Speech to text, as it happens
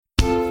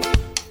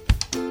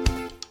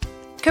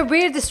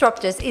Career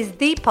Disruptors is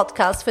the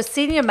podcast for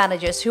senior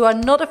managers who are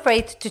not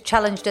afraid to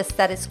challenge the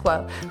status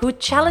quo, who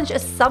challenge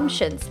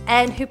assumptions,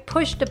 and who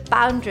push the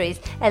boundaries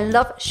and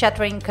love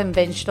shattering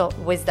conventional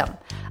wisdom.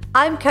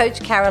 I'm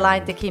Coach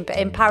Caroline de Kemper,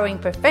 empowering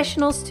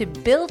professionals to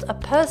build a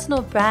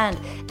personal brand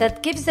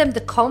that gives them the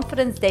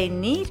confidence they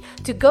need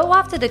to go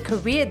after the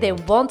career they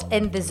want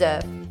and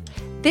deserve.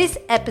 This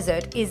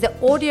episode is the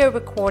audio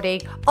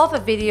recording of a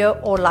video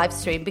or live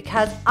stream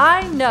because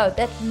I know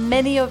that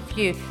many of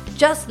you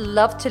just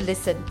love to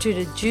listen to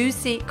the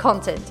juicy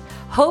content.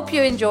 Hope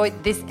you enjoyed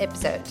this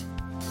episode.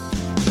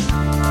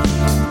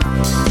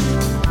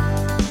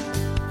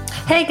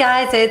 Hey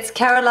guys, it's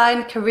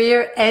Caroline,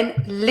 career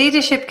and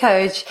leadership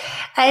coach.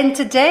 And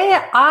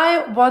today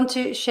I want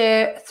to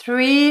share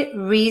three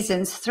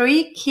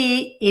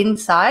key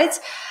insights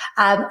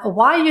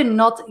why you're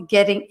not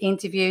getting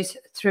interviews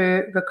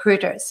through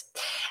recruiters.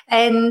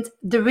 And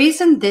the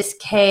reason this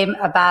came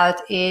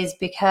about is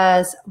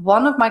because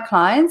one of my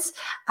clients,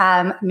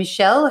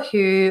 Michelle,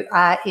 who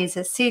is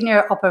a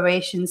senior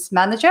operations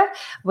manager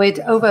with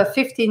over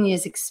 15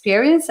 years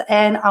experience,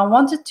 and I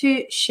wanted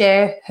to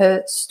share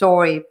her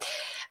story.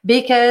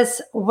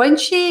 Because when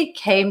she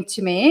came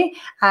to me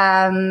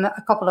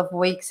a couple of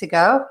weeks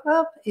ago,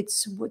 well,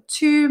 it's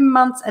 2.5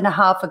 months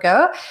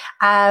ago,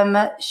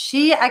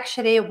 she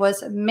actually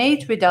was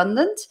made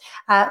redundant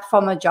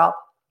from a job.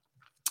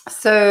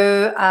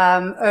 So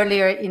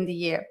earlier in the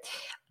year,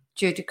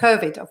 due to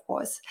COVID, of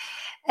course.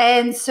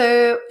 And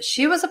so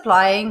she was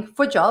applying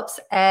for jobs,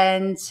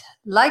 and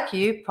like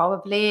you,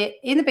 probably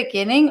in the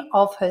beginning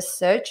of her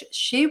search,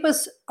 she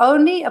was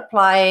only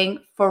applying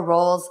for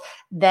roles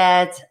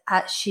that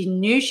she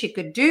knew she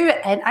could do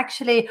and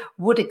actually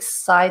would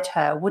excite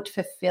her, would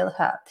fulfill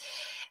her.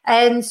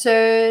 And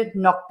so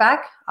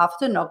knockback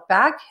after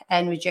knockback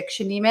and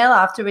rejection email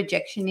after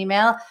rejection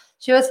email,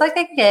 she was like,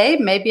 okay,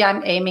 maybe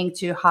I'm aiming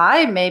too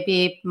high.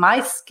 Maybe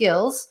my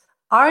skills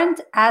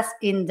aren't as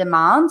in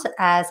demand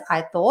as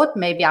I thought.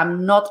 Maybe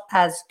I'm not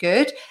as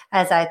good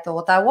as I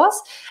thought I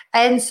was.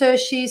 And so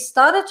she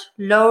started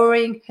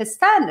lowering her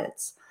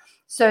standards.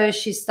 So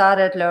she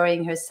started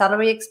lowering her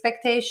salary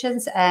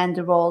expectations and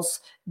the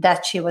roles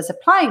that she was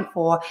applying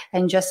for,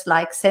 and just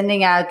like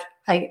sending out,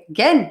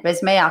 again,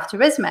 resume after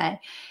resume.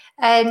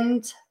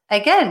 And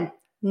again,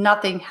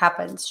 nothing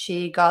happens.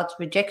 She got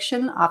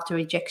rejection after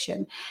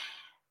rejection.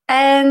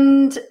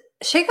 And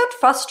she got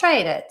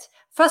frustrated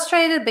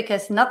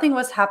because nothing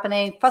was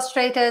happening,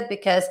 frustrated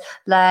because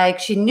like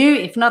she knew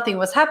if nothing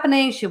was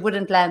happening, she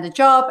wouldn't land a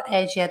job,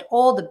 and she had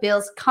all the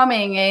bills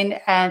coming in,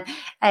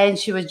 and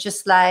she was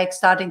just like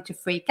starting to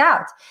freak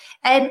out.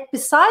 And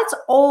besides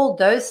all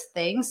those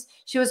things,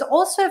 she was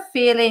also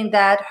feeling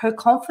that her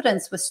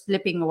confidence was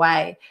slipping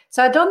away.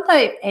 So I don't know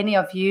if any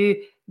of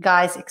you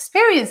guys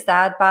experienced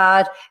that,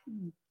 but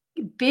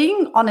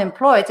being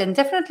unemployed, and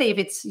definitely if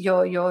it's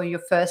your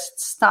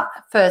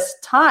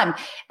first time,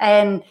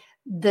 and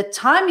the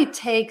time it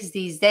takes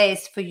these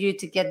days for you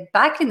to get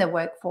back in the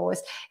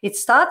workforce, it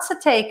starts to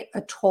take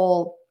a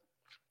toll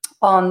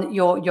on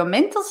your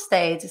mental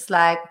state. It's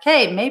like,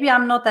 okay, maybe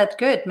I'm not that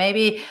good.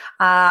 Maybe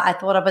I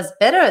thought I was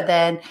better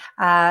than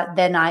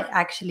I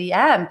actually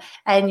am.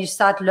 And you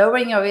start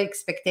lowering your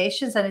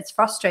expectations, and it's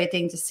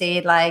frustrating to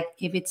see like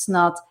if it's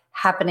not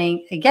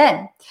happening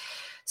again.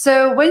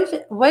 So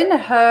when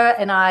her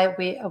and I,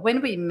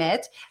 when we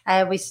met,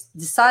 we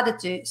decided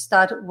to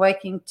start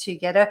working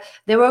together,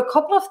 there were a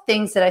couple of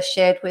things that I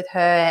shared with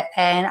her,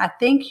 and I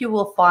think you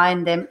will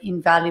find them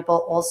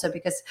invaluable also,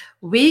 because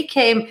we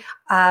came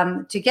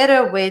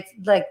together with,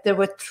 like, there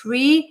were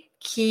three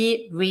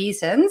key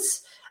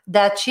reasons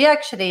that she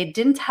actually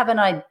didn't have an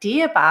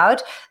idea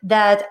about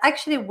that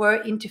actually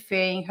were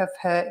interfering with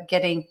her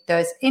getting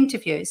those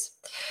interviews.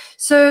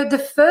 So the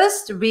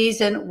first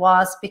reason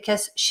was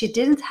because she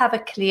didn't have a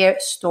clear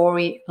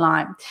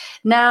storyline.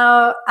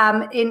 Now,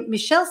 in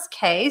Michelle's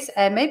case,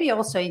 and maybe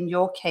also in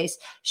your case,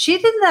 she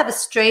didn't have a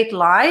straight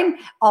line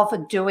of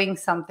doing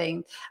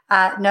something.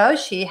 No,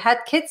 she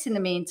had kids in the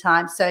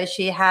meantime. So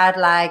she had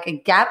like a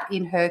gap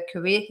in her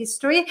career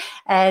history,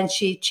 and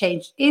she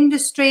changed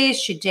industries,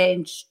 she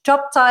changed job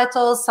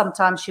titles.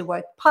 Sometimes she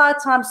worked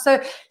part-time.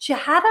 So she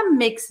had a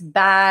mixed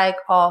bag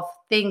of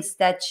things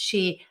that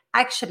she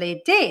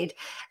actually did.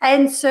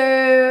 And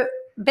so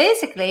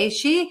basically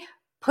she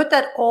put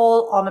that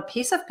all on a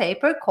piece of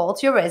paper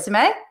called your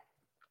resume,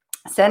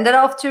 send it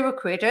off to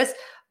recruiters.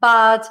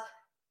 But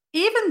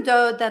even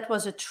though that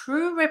was a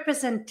true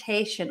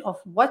representation of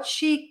what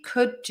she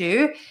could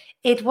do,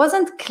 it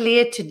wasn't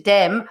clear to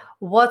them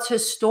what her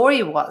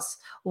story was,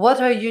 what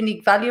her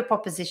unique value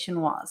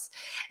proposition was.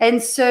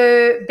 And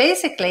so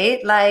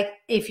basically, like,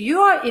 if you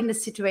are in the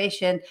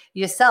situation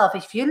yourself,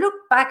 if you look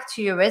back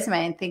to your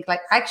resume and think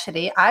like,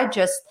 actually, I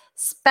just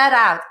spat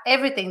out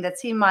everything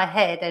that's in my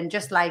head and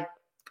just like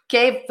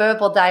gave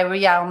verbal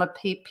diarrhea on a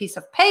piece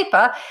of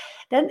paper,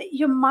 then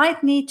you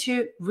might need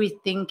to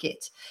rethink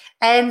it.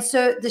 And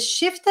so the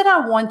shift that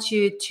I want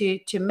you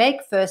to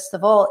make, first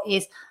of all,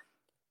 is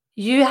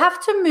you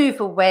have to move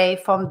away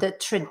from the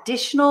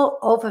traditional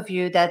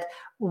overview that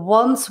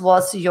once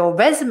was your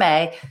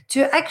resume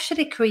to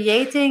actually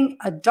creating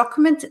a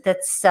document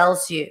that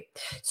sells you.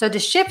 So the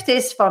shift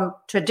is from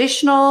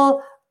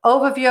traditional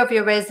overview of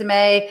your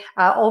resume,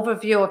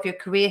 overview of your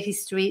career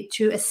history,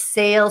 to a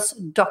sales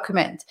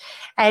document.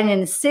 And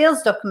in a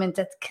sales document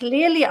that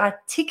clearly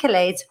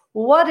articulates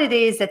what it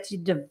is that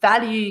the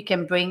value you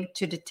can bring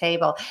to the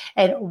table,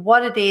 and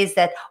what it is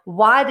that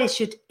why they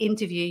should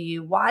interview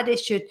you, why they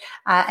should,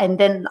 and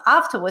then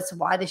afterwards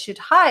why they should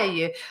hire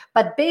you.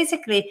 But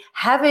basically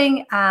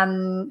having,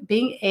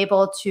 being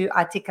able to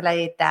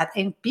articulate that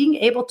and being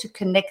able to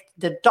connect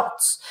the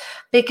dots,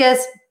 because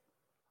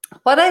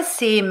what I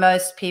see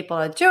most people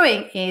are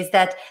doing is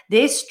that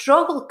they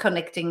struggle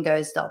connecting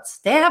those dots.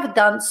 They have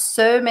done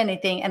so many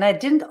things. And I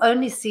didn't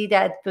only see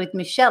that with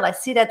Michelle. I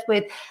see that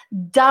with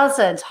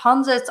dozens,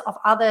 hundreds of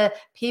other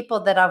people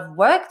that I've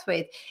worked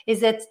with, is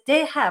that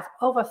they have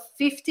over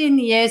 15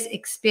 years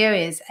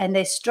experience and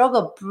they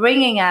struggle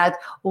bringing out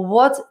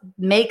what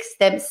makes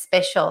them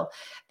special.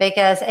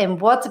 Because, and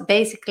what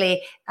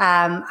basically,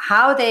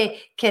 how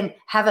they can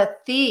have a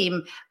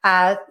theme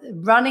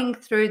running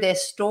through their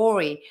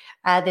story.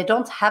 They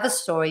don't have a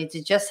story.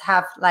 They just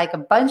have like a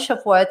bunch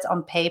of words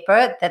on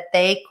paper that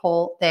they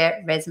call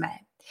their resume.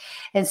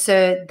 And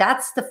so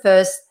that's the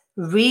first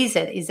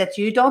reason, is that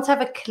you don't have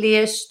a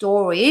clear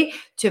story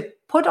to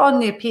put on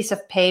your piece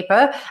of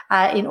paper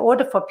in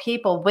order for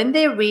people, when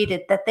they read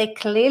it, that they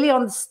clearly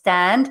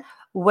understand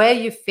where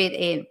you fit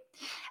in.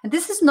 And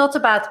this is not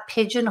about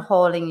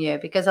pigeonholing you,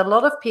 because a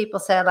lot of people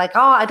say like, oh,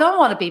 I don't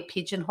want to be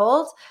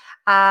pigeonholed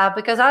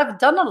because I've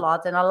done a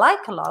lot and I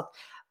like a lot.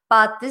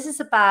 But this is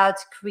about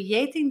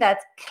creating that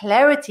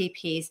clarity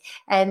piece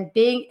and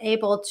being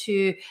able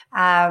to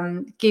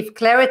give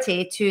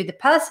clarity to the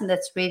person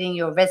that's reading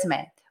your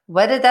resume,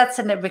 whether that's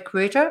in a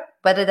recruiter,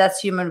 whether that's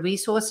human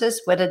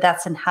resources, whether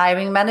that's a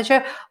hiring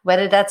manager,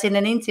 whether that's in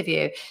an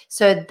interview.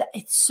 So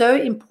it's so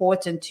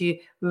important to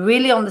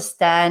really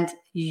understand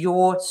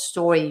your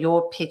story,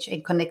 your pitch,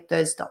 and connect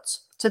those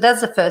dots. So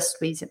that's the first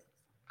reason.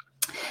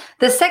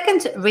 The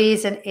second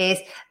reason is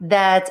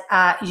that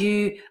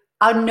you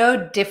are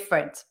no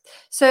different.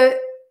 So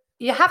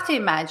you have to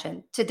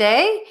imagine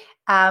today,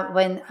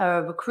 when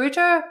a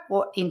recruiter,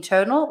 or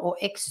internal or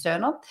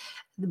external,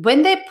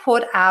 when they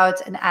put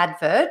out an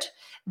advert,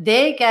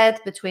 they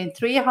get between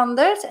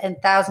 300 and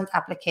 1,000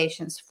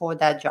 applications for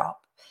that job.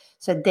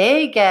 So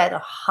they get a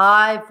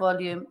high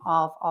volume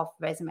of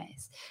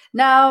resumes.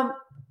 Now,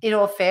 in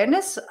all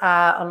fairness,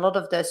 a lot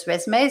of those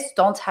resumes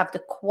don't have the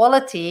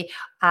quality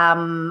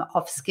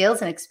of skills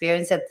and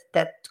experience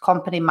that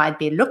company might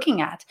be looking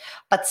at.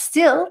 But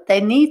still, they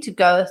need to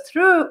go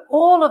through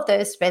all of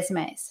those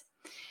resumes.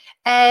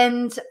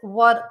 And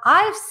what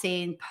I've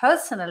seen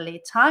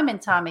personally, time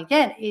and time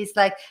again, is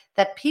like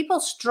that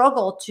people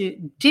struggle to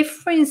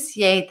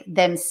differentiate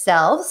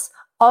themselves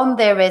on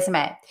their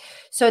resume.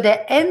 So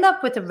they end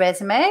up with a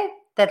resume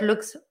that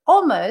looks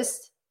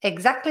almost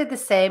exactly the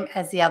same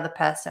as the other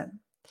person.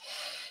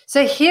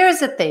 So here's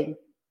the thing.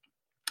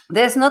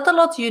 There's not a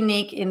lot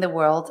unique in the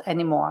world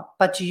anymore,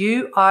 but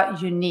you are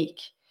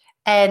unique.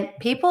 And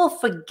people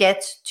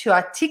forget to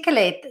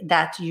articulate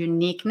that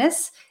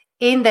uniqueness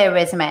in their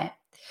resume.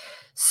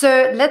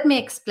 So let me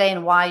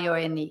explain why you're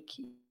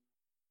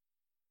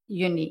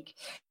unique.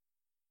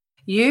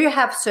 You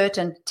have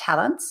certain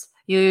talents,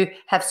 you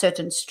have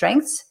certain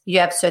strengths, you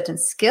have certain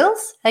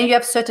skills, and you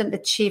have certain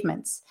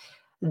achievements.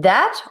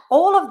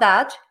 All of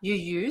that you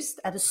used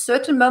at a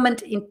certain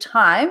moment in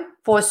time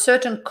for a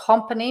certain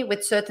company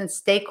with certain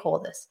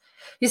stakeholders.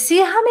 You see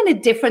how many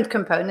different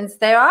components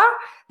there are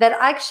that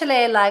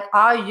actually like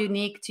are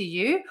unique to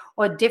you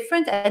or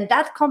different, and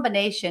that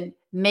combination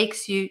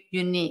makes you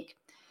unique.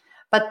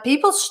 But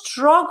people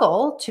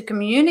struggle to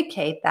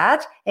communicate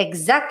that,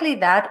 exactly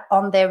that,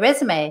 on their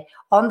resume,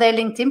 on their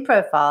LinkedIn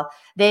profile.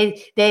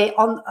 They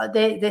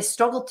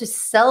struggle to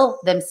sell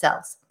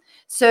themselves.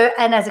 So,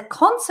 and as a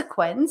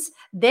consequence,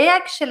 they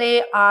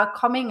actually are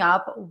coming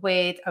up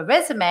with a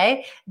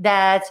resume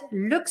that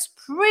looks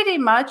pretty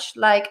much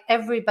like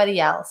everybody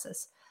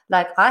else's.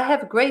 Like, I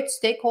have great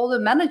stakeholder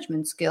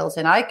management skills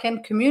and I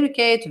can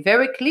communicate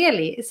very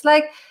clearly. It's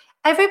like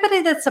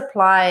everybody that's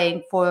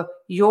applying for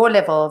your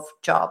level of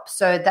job.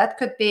 So that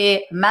could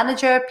be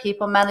manager,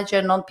 people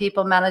manager,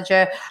 non-people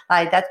manager,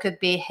 like that could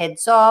be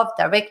heads of,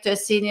 director,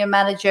 senior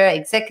manager,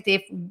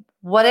 executive,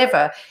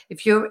 whatever.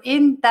 If you're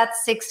in that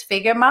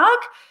six-figure mark,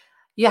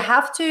 you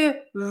have to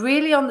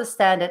really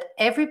understand that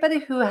everybody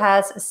who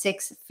has a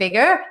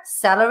six-figure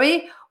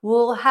salary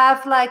will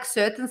have like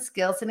certain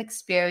skills and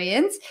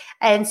experience.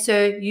 And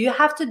so you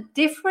have to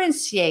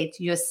differentiate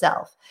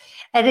yourself.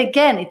 And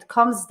again, it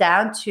comes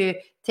down to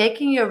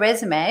taking your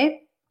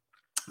resume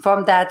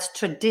from that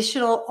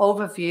traditional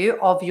overview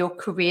of your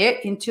career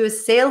into a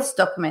sales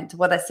document,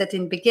 what I said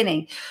in the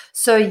beginning.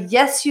 So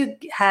yes, you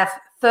have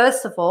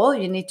first of all,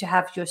 you need to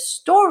have your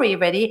story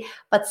ready.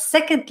 But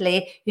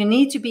secondly, you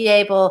need to be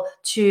able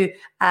to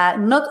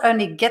not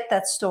only get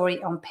that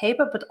story on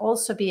paper, but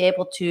also be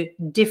able to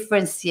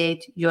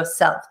differentiate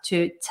yourself,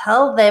 to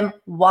tell them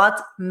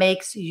what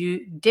makes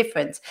you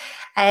different.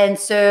 And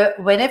so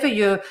whenever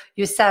you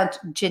sound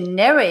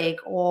generic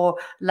or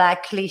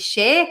like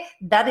cliche,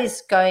 that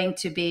is going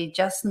to be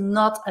just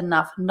not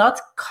enough, not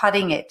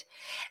cutting it.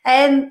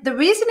 And the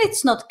reason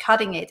it's not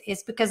cutting it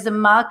is because the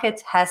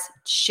market has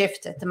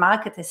shifted, the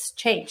market has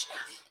changed.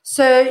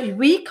 So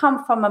we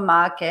come from a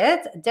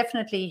market,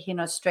 definitely in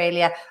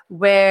Australia,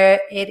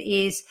 where it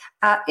is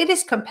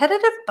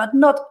competitive, but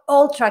not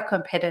ultra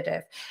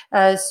competitive.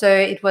 So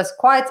it was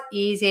quite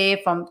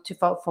easy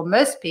for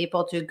most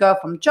people to go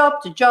from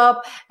job to job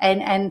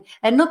and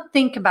not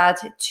think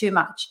about it too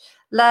much.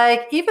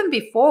 Like even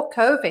before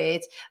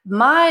COVID,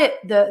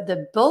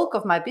 the bulk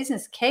of my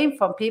business came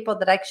from people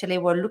that actually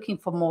were looking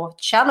for more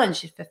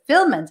challenge and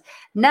fulfillment.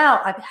 Now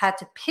I've had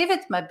to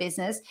pivot my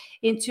business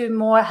into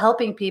more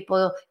helping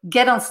people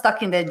get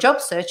unstuck in their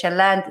job search and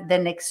land their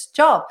next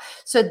job.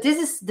 So this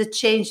is the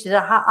change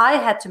that I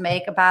had to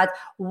make about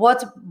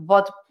what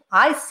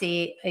I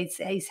see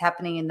is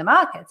happening in the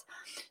market.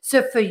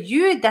 So for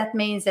you, that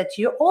means that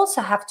you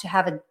also have to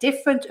have a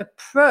different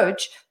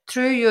approach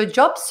through your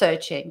job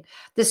searching.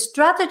 The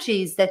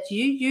strategies that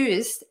you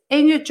used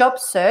in your job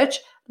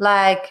search,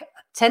 like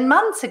 10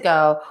 months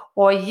ago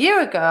or a year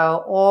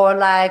ago or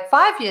like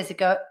 5 years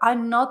ago, are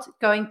not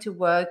going to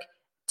work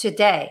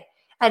today.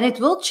 And it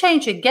will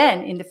change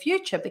again in the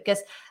future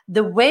because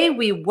the way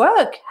we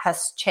work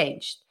has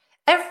changed.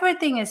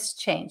 Everything has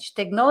changed.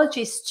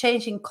 Technology is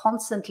changing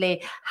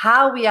constantly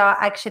how we are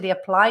actually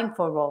applying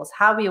for roles,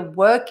 how we are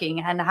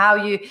working, and how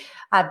you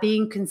are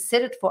being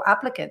considered for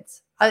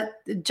applicants.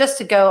 Just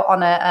to go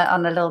on a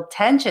little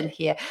tangent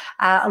here,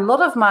 a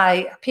lot of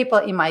my people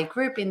in my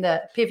group in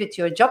the Pivot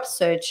Your Job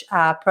Search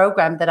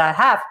program that I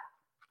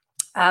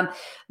have,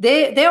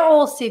 they're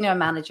all senior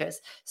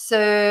managers.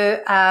 So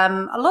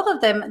a lot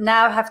of them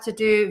now have to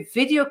do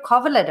video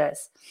cover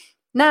letters.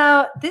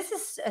 Now, this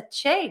is a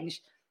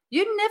change.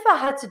 You never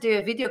had to do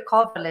a video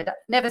cover letter,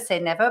 never say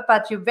never,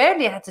 but you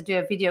rarely had to do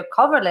a video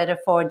cover letter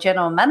for a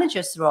general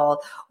manager's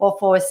role or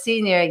for a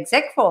senior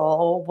exec role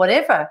or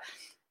whatever.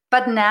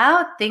 But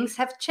now things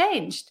have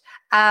changed.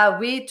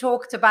 We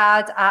talked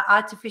about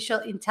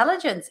artificial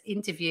intelligence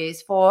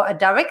interviews for a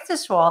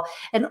director's role,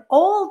 and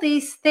all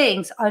these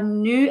things are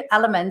new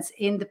elements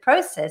in the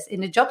process,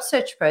 in the job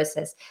search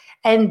process.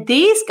 And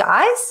these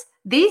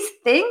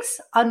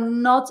things are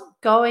not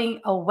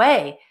going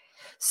away.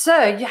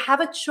 So you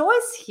have a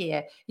choice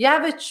here. You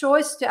have a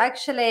choice to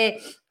actually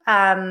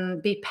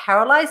be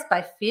paralyzed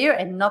by fear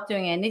and not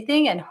doing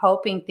anything and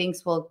hoping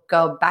things will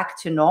go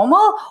back to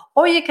normal,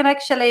 or you can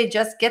actually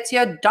just get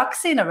your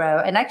ducks in a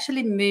row and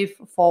actually move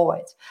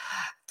forward.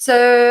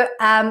 So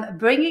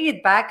bringing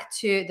it back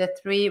to the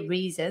 3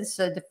 reasons.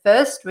 So the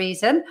first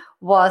reason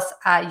was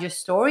your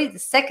story. The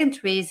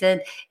second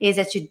reason is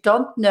that you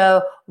don't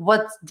know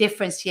what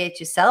differentiates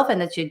yourself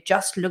and that you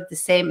just look the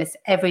same as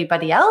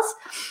everybody else.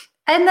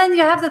 And then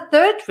you have the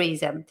third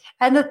reason.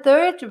 And the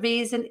third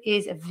reason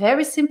is a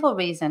very simple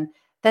reason,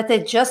 that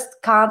they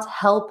just can't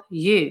help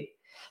you.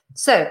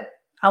 So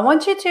I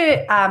want you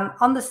to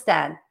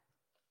understand,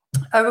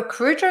 a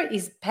recruiter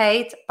is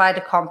paid by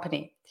the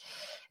company.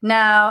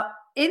 Now,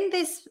 in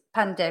this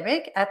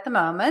pandemic at the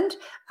moment,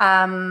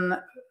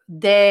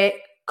 the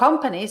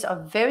companies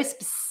are very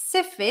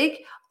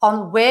specific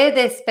on where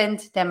they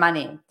spend their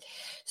money.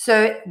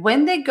 So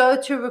when they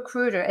go to a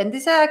recruiter, and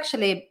these are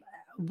actually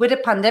with a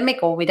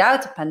pandemic or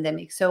without a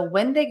pandemic. So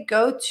when they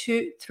go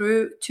to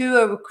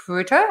a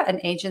recruiter, an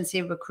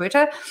agency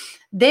recruiter,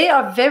 they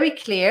are very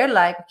clear,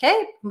 like,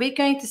 okay, we're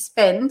going to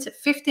spend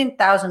 $15,000,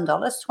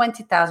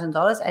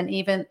 $20,000, and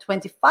even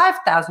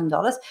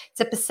 $25,000.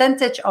 It's a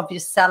percentage of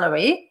your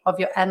salary, of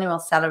your annual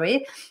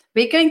salary.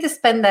 We're going to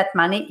spend that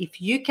money if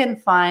you can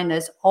find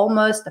us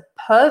almost a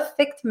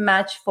perfect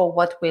match for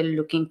what we're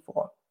looking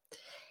for.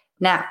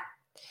 Now,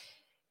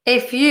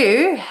 if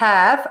you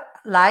have,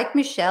 like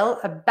Michelle,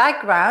 a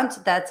background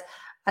that's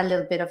a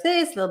little bit of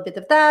this, a little bit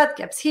of that,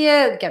 gaps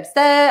here, gaps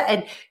there,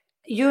 and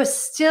you're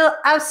still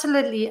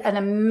absolutely an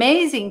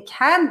amazing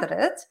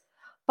candidate,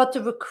 but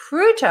the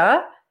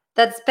recruiter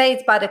that's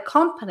paid by the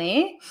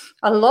company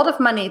a lot of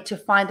money to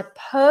find a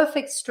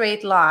perfect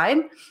straight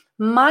line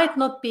might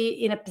not be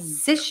in a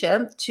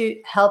position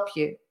to help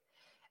you.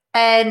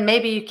 And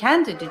maybe you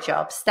can do the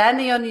job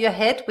standing on your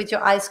head with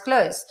your eyes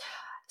closed.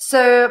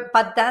 So,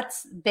 but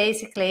that's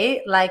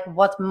basically like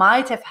what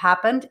might have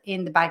happened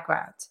in the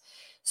background.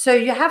 So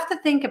you have to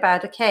think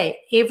about, okay,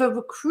 if a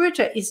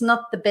recruiter is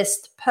not the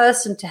best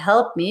person to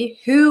help me,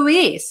 who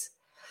is?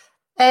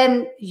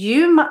 And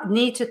you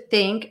need to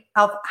think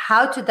of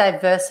how to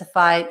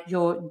diversify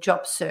your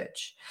job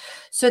search.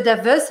 So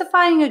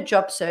diversifying your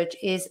job search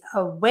is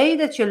a way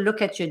that you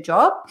look at your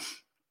job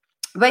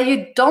where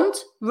you don't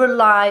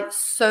rely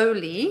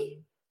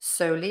solely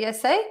solely, I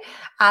say.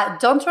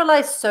 Don't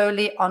rely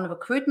solely on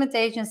recruitment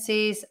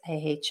agencies,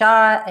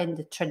 HR, and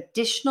the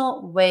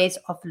traditional ways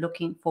of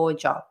looking for a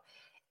job.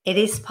 It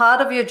is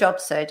part of your job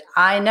search,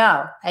 I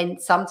know.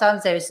 And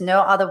sometimes there is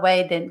no other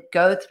way than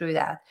go through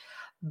that.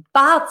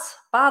 But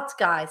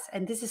guys,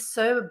 and this is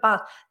so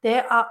but,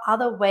 there are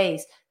other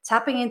ways.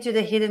 Tapping into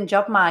the hidden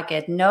job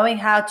market, knowing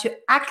how to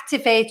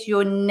activate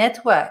your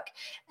network,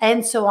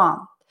 and so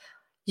on.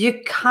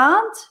 You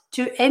can't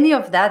do any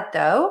of that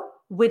though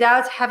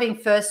without having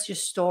first your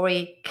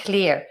story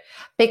clear.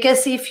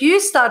 Because if you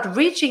start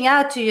reaching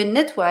out to your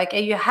network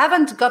and you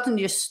haven't gotten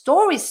your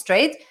story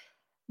straight,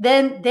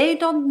 then they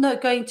don't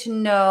going to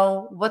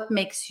know what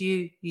makes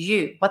you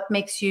you, what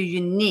makes you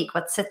unique,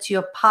 what sets you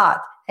apart,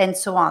 and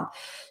so on.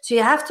 So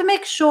you have to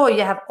make sure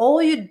you have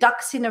all your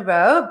ducks in a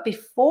row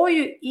before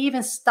you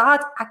even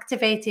start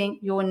activating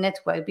your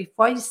network,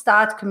 before you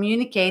start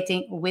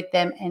communicating with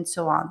them, and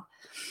so on.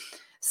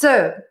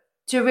 So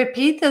to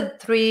repeat the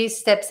 3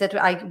 steps that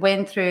I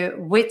went through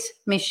with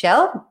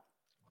Michelle,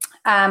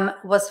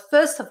 was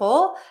first of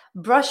all,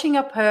 brushing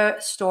up her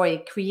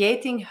story,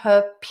 creating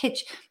her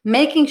pitch,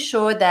 making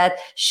sure that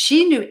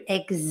she knew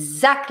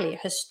exactly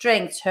her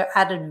strengths, her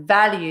added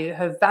value,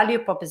 her value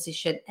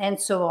proposition, and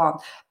so on,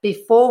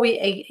 before we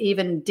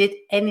even did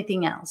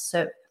anything else.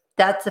 So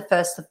that's the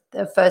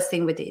first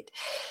thing we did.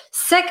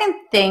 Second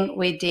thing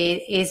we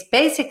did is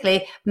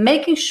basically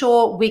making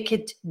sure we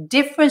could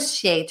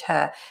differentiate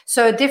her.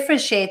 So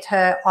differentiate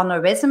her on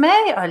a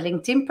resume, our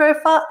LinkedIn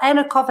profile, and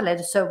a cover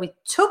letter. So we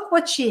took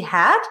what she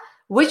had,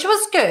 which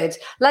was good.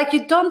 Like,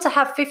 you don't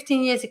have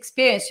 15 years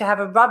experience to have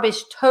a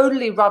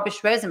totally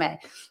rubbish resume.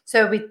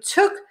 So we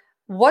took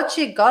what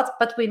she got,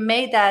 but we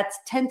made that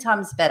 10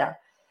 times better.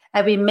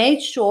 And we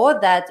made sure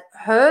that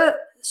her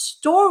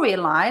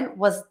storyline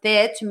was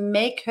there to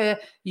make her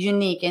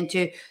unique and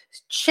to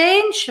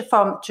change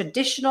from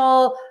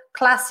traditional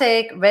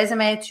classic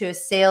resume to a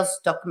sales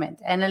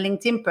document and a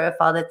LinkedIn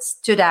profile that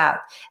stood out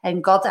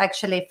and got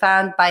actually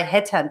found by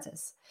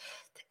headhunters.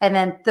 And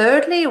then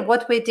thirdly,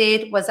 what we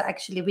did was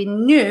actually we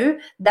knew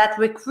that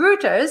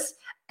recruiters,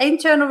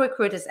 internal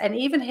recruiters, and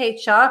even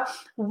HR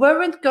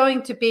weren't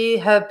going to be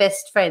her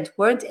best friend,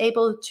 weren't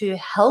able to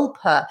help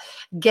her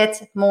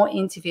get more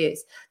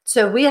interviews.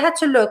 So we had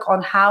to look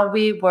on how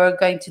we were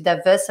going to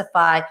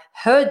diversify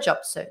her job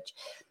search.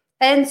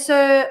 And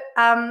so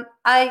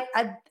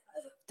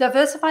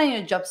diversifying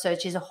your job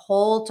search is a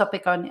whole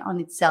topic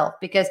on itself,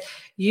 because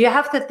you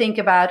have to think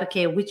about,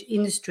 okay, which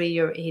industry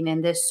you're in.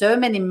 And there's so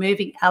many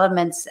moving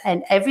elements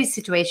and every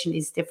situation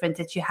is different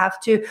that you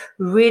have to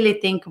really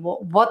think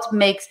what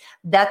makes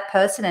that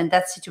person and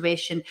that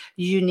situation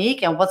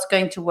unique and what's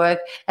going to work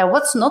and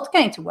what's not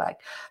going to work.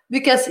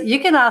 Because you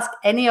can ask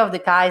any of the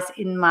guys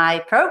in my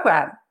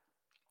program.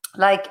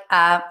 Like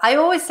I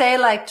always say,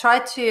 like, try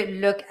to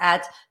look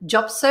at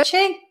job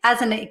searching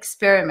as an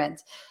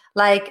experiment.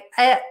 Like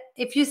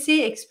if you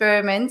see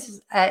experiments,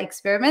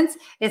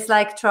 it's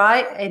like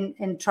try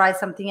and try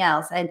something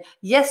else. And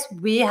yes,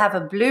 we have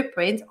a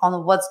blueprint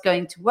on what's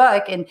going to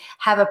work and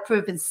have a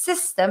proven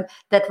system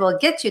that will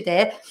get you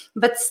there.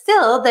 But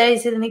still, there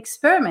is an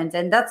experiment,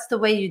 and that's the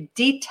way you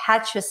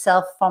detach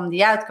yourself from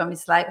the outcome.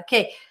 It's like,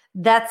 okay,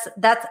 that's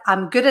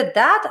I'm good at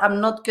that, I'm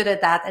not good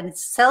at that, and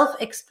it's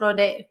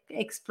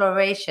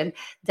self-exploration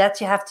that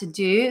you have to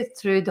do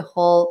through the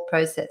whole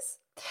process.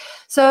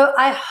 So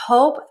I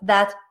hope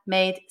that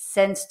made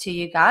sense to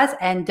you guys,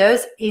 and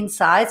those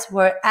insights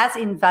were as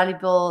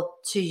invaluable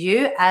to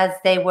you as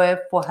they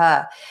were for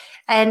her.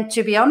 And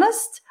to be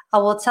honest, I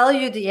will tell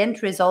you the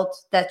end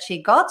result that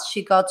she got.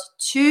 She got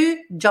 2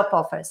 job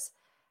offers.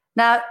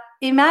 Now,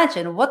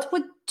 imagine, what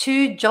would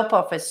 2 job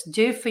offers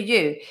do for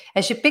you?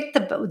 And she picked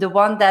the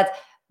one that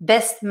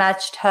best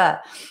matched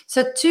her.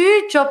 So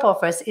 2 job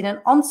offers in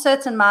an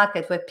uncertain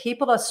market where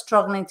people are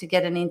struggling to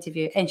get an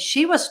interview, and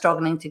she was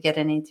struggling to get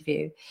an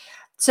interview.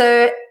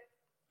 So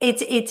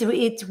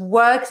it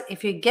works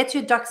if you get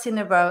your ducks in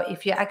a row,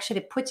 if you actually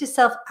put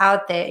yourself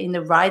out there in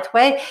the right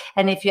way,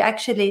 and if you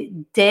actually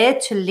dare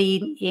to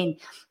lean in,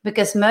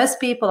 because most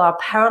people are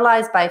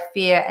paralyzed by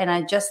fear and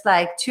are just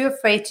like too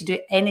afraid to do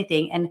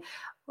anything and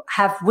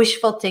have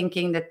wishful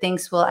thinking that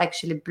things will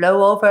actually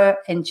blow over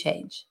and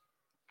change.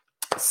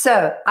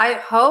 So I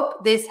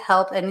hope this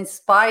helped and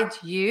inspired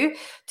you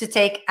to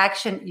take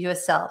action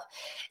yourself.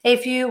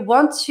 If you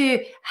want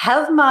to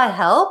have my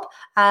help,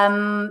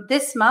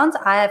 this month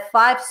I have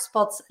 5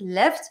 spots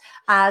left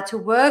to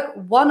work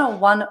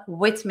one-on-one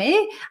with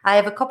me. I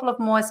have a couple of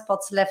more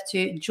spots left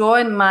to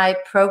join my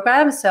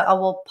program, so I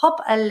will pop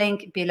a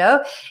link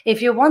below.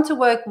 If you want to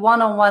work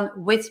one-on-one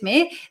with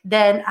me,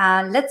 then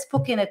let's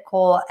book in a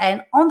call.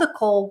 And on the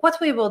call, what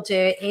we will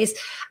do is,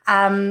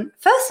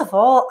 first of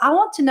all, I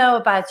want to know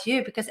about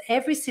you, because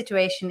every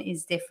situation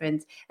is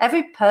different.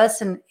 Every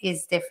person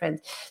is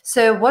different.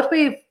 So what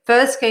we're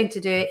first going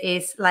to do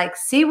is like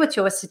see what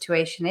your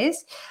situation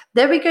is.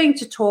 Then we're going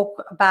to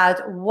talk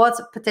about what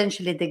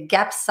potentially the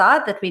gaps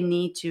are that we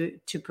need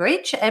to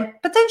bridge. And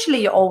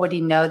potentially you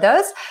already know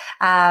those,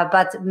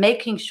 but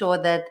making sure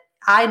that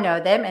I know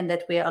them and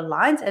that we're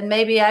aligned. And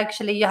maybe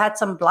actually you had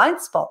some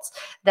blind spots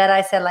that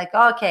I said like,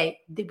 okay,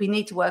 we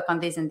need to work on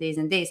these and these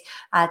and these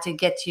to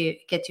get you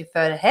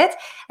further ahead.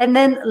 And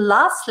then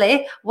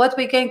lastly, what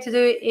we're going to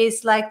do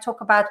is like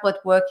talk about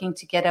what working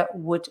together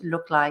would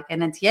look like.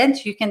 And at the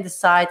end, you can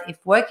decide if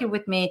working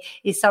with me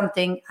is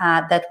something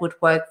that would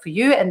work for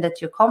you and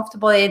that you're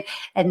comfortable in.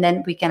 And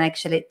then we can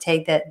actually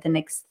take the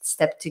next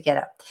step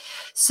together.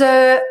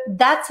 So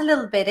that's a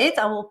little bit it.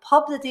 I will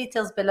pop the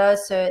details below.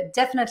 So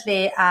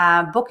definitely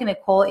book in a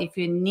call if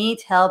you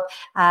need help,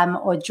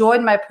 or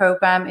join my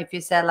program if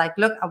you say like,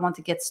 look, I want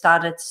to get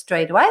started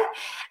straight away.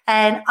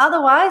 And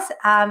otherwise,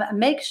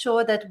 make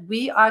sure that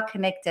we are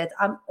connected.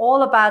 I'm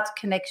all about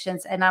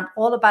connections and I'm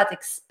all about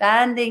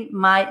expanding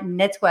my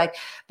network,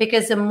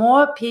 because the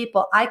more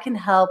people I can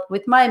help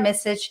with my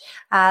message,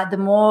 the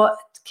more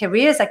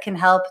careers I can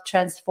help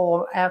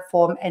transform,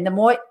 and the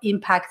more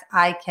impact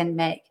I can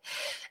make.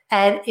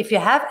 And if you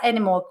have any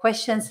more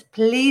questions,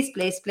 please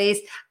let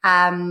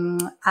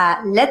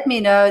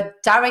me know,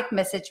 direct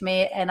message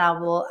me, and I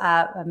will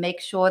make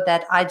sure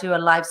that I do a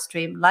live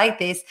stream like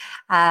this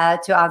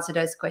to answer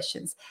those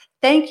questions.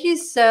 Thank you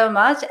so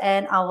much,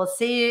 and I will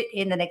see you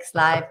in the next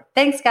live.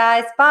 Thanks,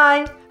 guys.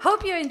 Bye.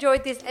 Hope you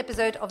enjoyed this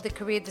episode of the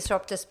Career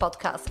Disruptors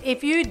podcast.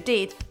 If you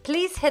did,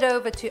 please head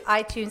over to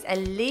iTunes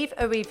and leave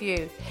a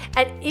review.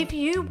 And if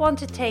you want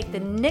to take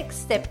the next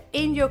step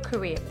in your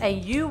career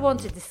and you want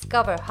to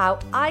discover how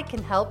I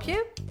can help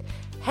you,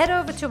 head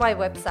over to my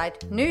website,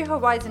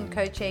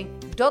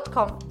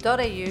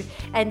 newhorizoncoaching.com.au,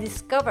 and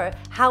discover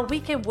how we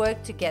can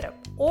work together,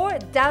 or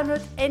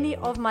download any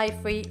of my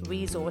free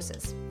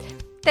resources.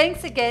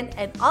 Thanks again,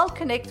 and I'll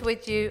connect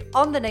with you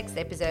on the next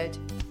episode.